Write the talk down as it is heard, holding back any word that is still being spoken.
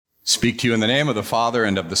Speak to you in the name of the Father,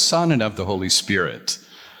 and of the Son, and of the Holy Spirit.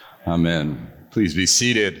 Amen. Please be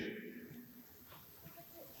seated.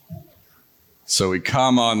 So we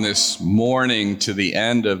come on this morning to the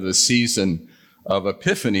end of the season of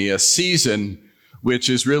Epiphany, a season which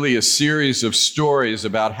is really a series of stories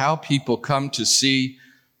about how people come to see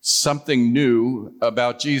something new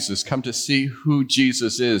about Jesus, come to see who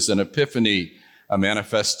Jesus is. An epiphany, a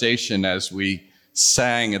manifestation, as we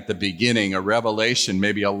sang at the beginning, a revelation,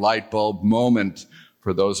 maybe a light bulb moment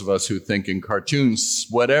for those of us who think in cartoons.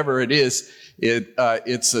 Whatever it is,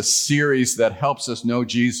 it's a series that helps us know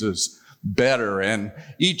Jesus better. And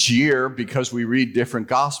each year, because we read different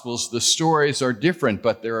gospels, the stories are different,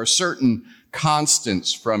 but there are certain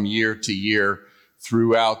constants from year to year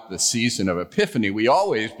throughout the season of Epiphany. We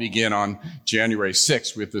always begin on January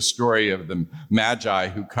 6th with the story of the Magi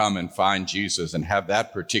who come and find Jesus and have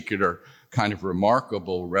that particular kind of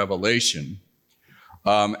remarkable revelation.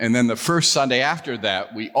 And then the first Sunday after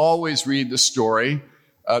that, we always read the story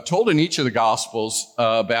told in each of the Gospels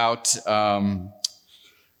about,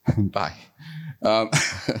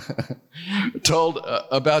 told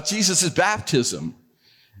about Jesus' baptism.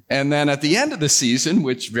 And then at the end of the season,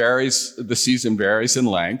 which varies, the season varies in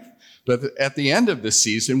length, but at the end of the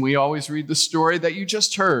season, we always read the story that you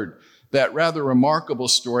just heard, that rather remarkable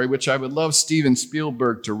story, which I would love Steven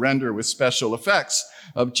Spielberg to render with special effects,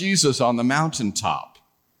 of Jesus on the mountaintop.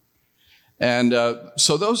 And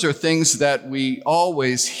so those are things that we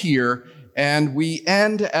always hear, and we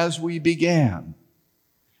end as we began.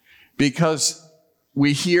 Because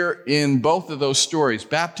we hear in both of those stories,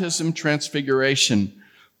 baptism, transfiguration,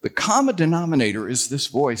 the common denominator is this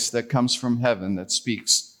voice that comes from heaven that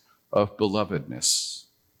speaks of belovedness.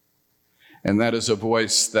 And that is a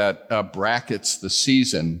voice that brackets the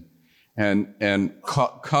season and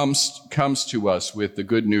comes to us with the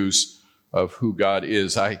good news of who God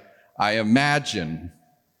is. I imagine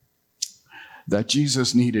that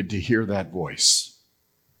Jesus needed to hear that voice,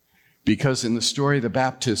 because in the story of the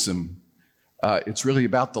baptism, it's really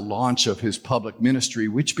about the launch of his public ministry,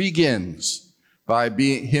 which begins by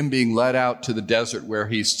him being led out to the desert where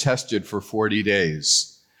he's tested for 40 days.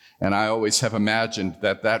 And I always have imagined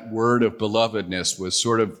that that word of belovedness was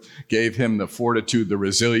sort of gave him the fortitude, the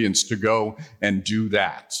resilience to go and do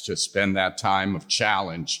that, to spend that time of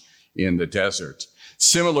challenge in the desert.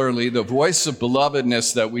 Similarly, the voice of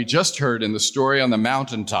belovedness that we just heard in the story on the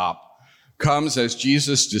mountaintop comes as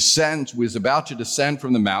Jesus was about to descend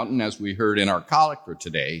from the mountain, as we heard in our collect for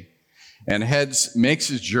today, and makes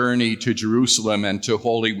his journey to Jerusalem and to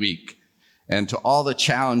Holy Week, and to all the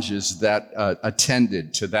challenges that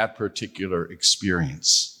attended to that particular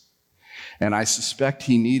experience. And I suspect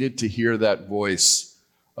he needed to hear that voice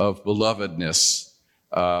of belovedness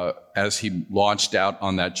as he launched out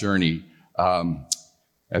on that journey,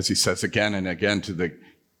 as he says again and again to the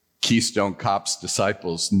Keystone Cops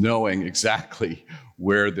disciples, knowing exactly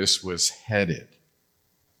where this was headed.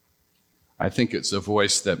 I think it's a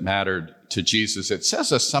voice that mattered to Jesus. It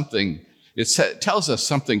tells us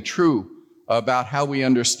something true about how we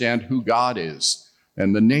understand who God is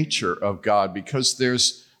and the nature of God, because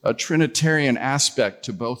there's a Trinitarian aspect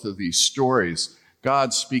to both of these stories.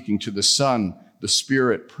 God speaking to the Son, the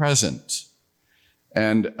Spirit present.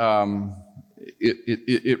 And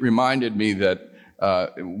it reminded me that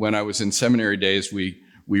when I was in seminary days, we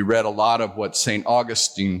read a lot of what St.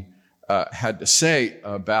 Augustine had to say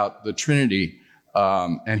about the Trinity,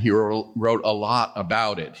 and he wrote a lot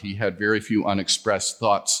about it. He had very few unexpressed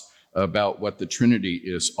thoughts about what the Trinity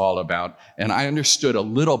is all about. And I understood a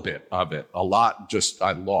little bit of it, a lot just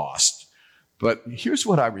I lost. But here's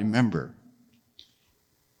what I remember.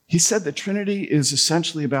 He said the Trinity is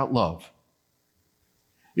essentially about love.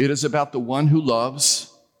 It is about the one who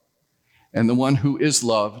loves and the one who is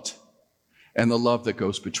loved and the love that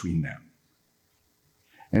goes between them.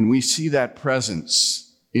 And we see that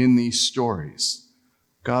presence in these stories.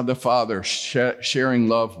 God the Father sharing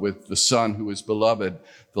love with the Son who is beloved,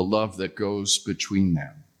 the love that goes between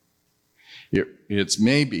them. It's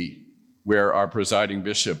maybe where our presiding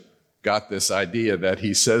bishop got this idea that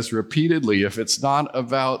he says repeatedly, if it's not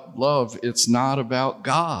about love, it's not about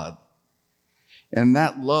God. And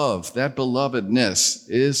that love, that belovedness,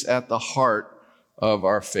 is at the heart of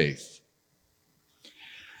our faith.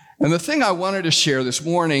 And the thing I wanted to share this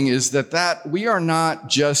morning is that we are not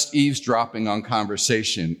just eavesdropping on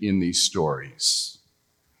conversation in these stories.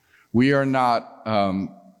 We are not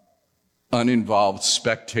uninvolved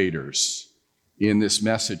spectators in this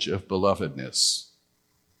message of belovedness,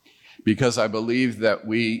 because I believe that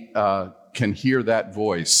we can hear that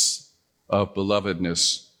voice of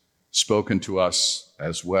belovedness spoken to us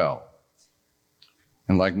as well.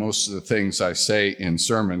 And like most of the things I say in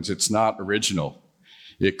sermons, it's not original.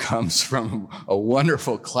 It comes from a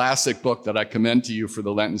wonderful classic book that I commend to you for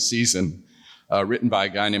the Lenten season, written by a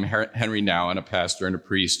guy named Henry Nouwen, a pastor and a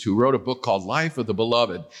priest, who wrote a book called Life of the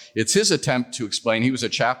Beloved. It's his attempt to explain. He was a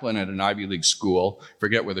chaplain at an Ivy League school.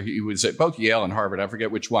 Forget whether he was at both Yale and Harvard. I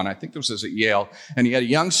forget which one. I think this was at Yale. And he had a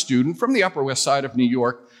young student from the Upper West Side of New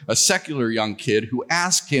York, a secular young kid, who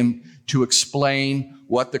asked him to explain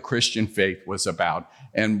what the Christian faith was about.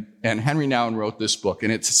 And Henry Nouwen wrote this book,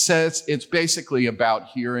 and it says it's basically about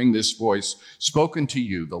hearing this voice spoken to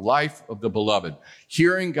you, the life of the beloved,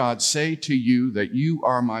 hearing God say to you that you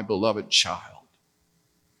are my beloved child.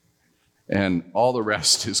 And all the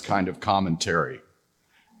rest is kind of commentary,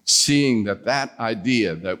 seeing that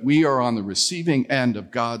idea that we are on the receiving end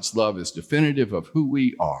of God's love is definitive of who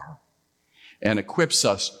we are and equips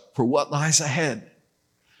us for what lies ahead.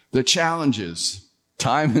 The challenges,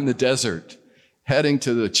 time in the desert, heading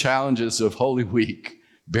to the challenges of Holy Week,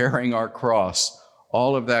 bearing our cross,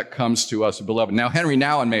 all of that comes to us, beloved. Now, Henry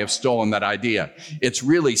Nouwen may have stolen that idea. It's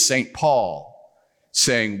really St. Paul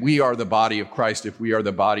saying, we are the body of Christ. If we are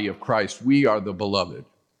the body of Christ, we are the beloved.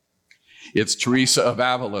 It's Teresa of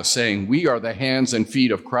Avila saying, we are the hands and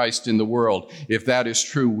feet of Christ in the world. If that is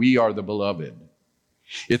true, we are the beloved.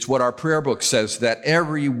 It's what our prayer book says, that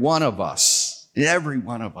every one of us, in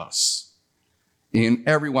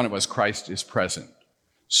every one of us, Christ is present.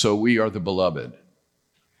 So we are the beloved.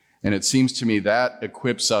 And it seems to me that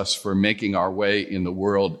equips us for making our way in the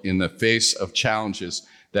world in the face of challenges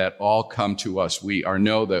that all come to us. We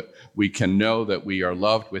can know that we are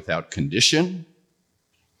loved without condition,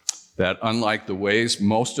 that unlike the ways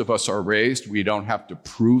most of us are raised, we don't have to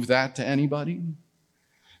prove that to anybody,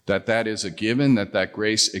 that is a given, that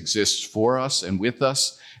grace exists for us and with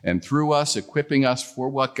us and through us, equipping us for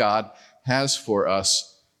what God has for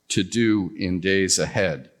us to do in days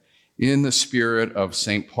ahead. In the spirit of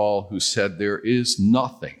St. Paul, who said, there is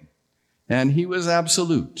nothing, and he was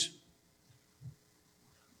absolute.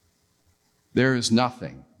 There is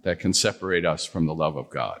nothing that can separate us from the love of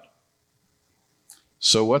God.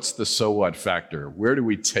 So what's the so what factor? Where do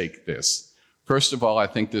we take this? First of all, I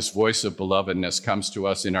think this voice of belovedness comes to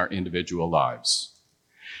us in our individual lives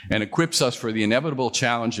and equips us for the inevitable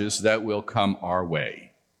challenges that will come our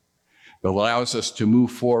way. It allows us to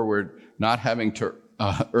move forward, not having to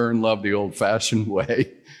earn love the old-fashioned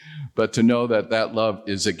way, but to know that love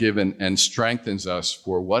is a given and strengthens us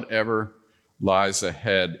for whatever lies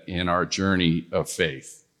ahead in our journey of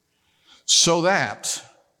faith. So that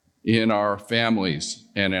in our families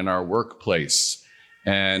and in our workplace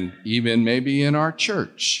and even maybe in our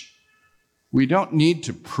church, we don't need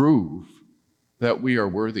to prove that we are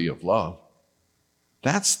worthy of love.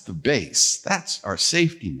 That's the base. That's our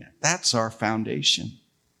safety net. That's our foundation.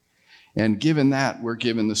 And given that, we're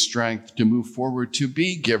given the strength to move forward, to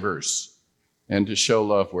be givers, and to show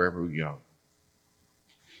love wherever we go.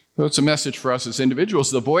 So it's a message for us as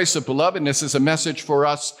individuals. The voice of belovedness is a message for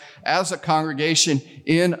us as a congregation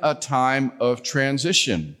in a time of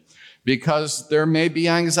transition, because there may be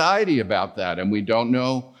anxiety about that, and we don't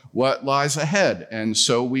know what lies ahead. And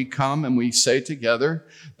so we come and we say together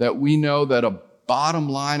that we know that a bottom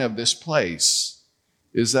line of this place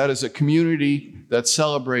is that as a community that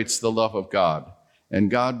celebrates the love of God,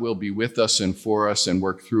 and God will be with us and for us and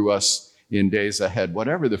work through us in days ahead,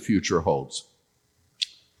 whatever the future holds.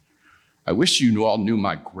 I wish you all knew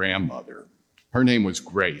my grandmother. Her name was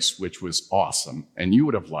Grace, which was awesome, and you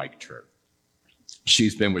would have liked her.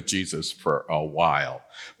 She's been with Jesus for a while.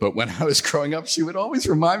 But when I was growing up, she would always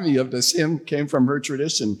remind me of this hymn, came from her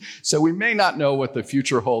tradition. So we may not know what the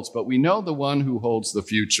future holds, but we know the one who holds the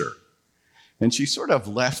future. And she sort of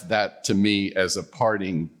left that to me as a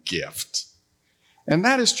parting gift. And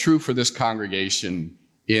that is true for this congregation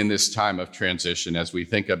in this time of transition as we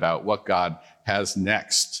think about what God has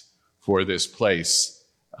next for this place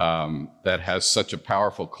that has such a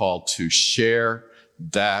powerful call to share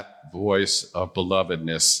that voice of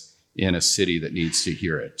belovedness in a city that needs to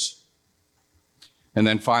hear it. And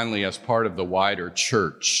then finally, as part of the wider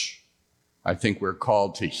church, I think we're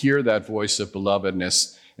called to hear that voice of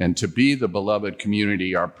belovedness and to be the beloved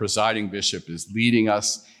community. Our presiding bishop is leading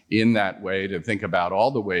us in that way to think about all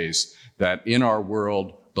the ways that in our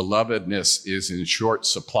world, belovedness is in short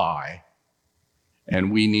supply.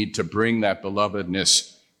 And we need to bring that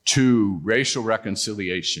belovedness to racial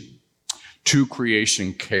reconciliation, to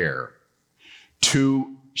creation care,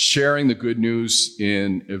 to sharing the good news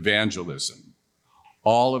in evangelism.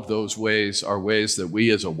 All of those ways are ways that we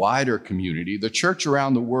as a wider community, the church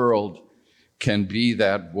around the world, can be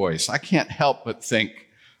that voice. I can't help but think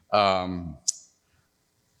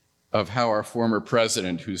of how our former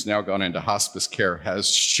president, who's now gone into hospice care, has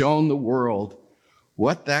shown the world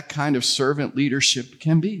what that kind of servant leadership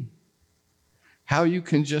can be. How you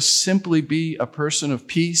can just simply be a person of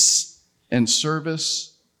peace and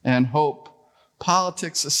service and hope,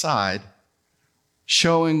 politics aside,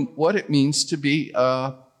 showing what it means to be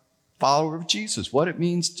a follower of Jesus, what it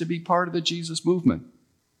means to be part of the Jesus movement.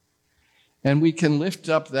 And we can lift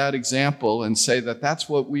up that example and say that that's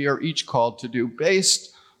what we are each called to do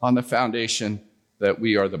based on the foundation that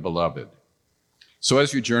we are the beloved. So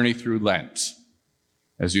as you journey through Lent,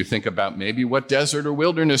 as you think about maybe what desert or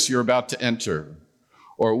wilderness you're about to enter,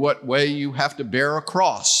 or what way you have to bear a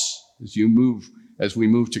cross as we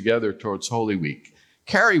move together towards Holy Week,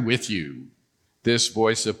 carry with you this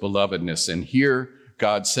voice of belovedness and hear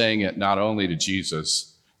God saying it not only to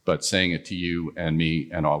Jesus, but saying it to you and me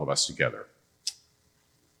and all of us together.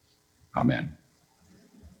 Amen.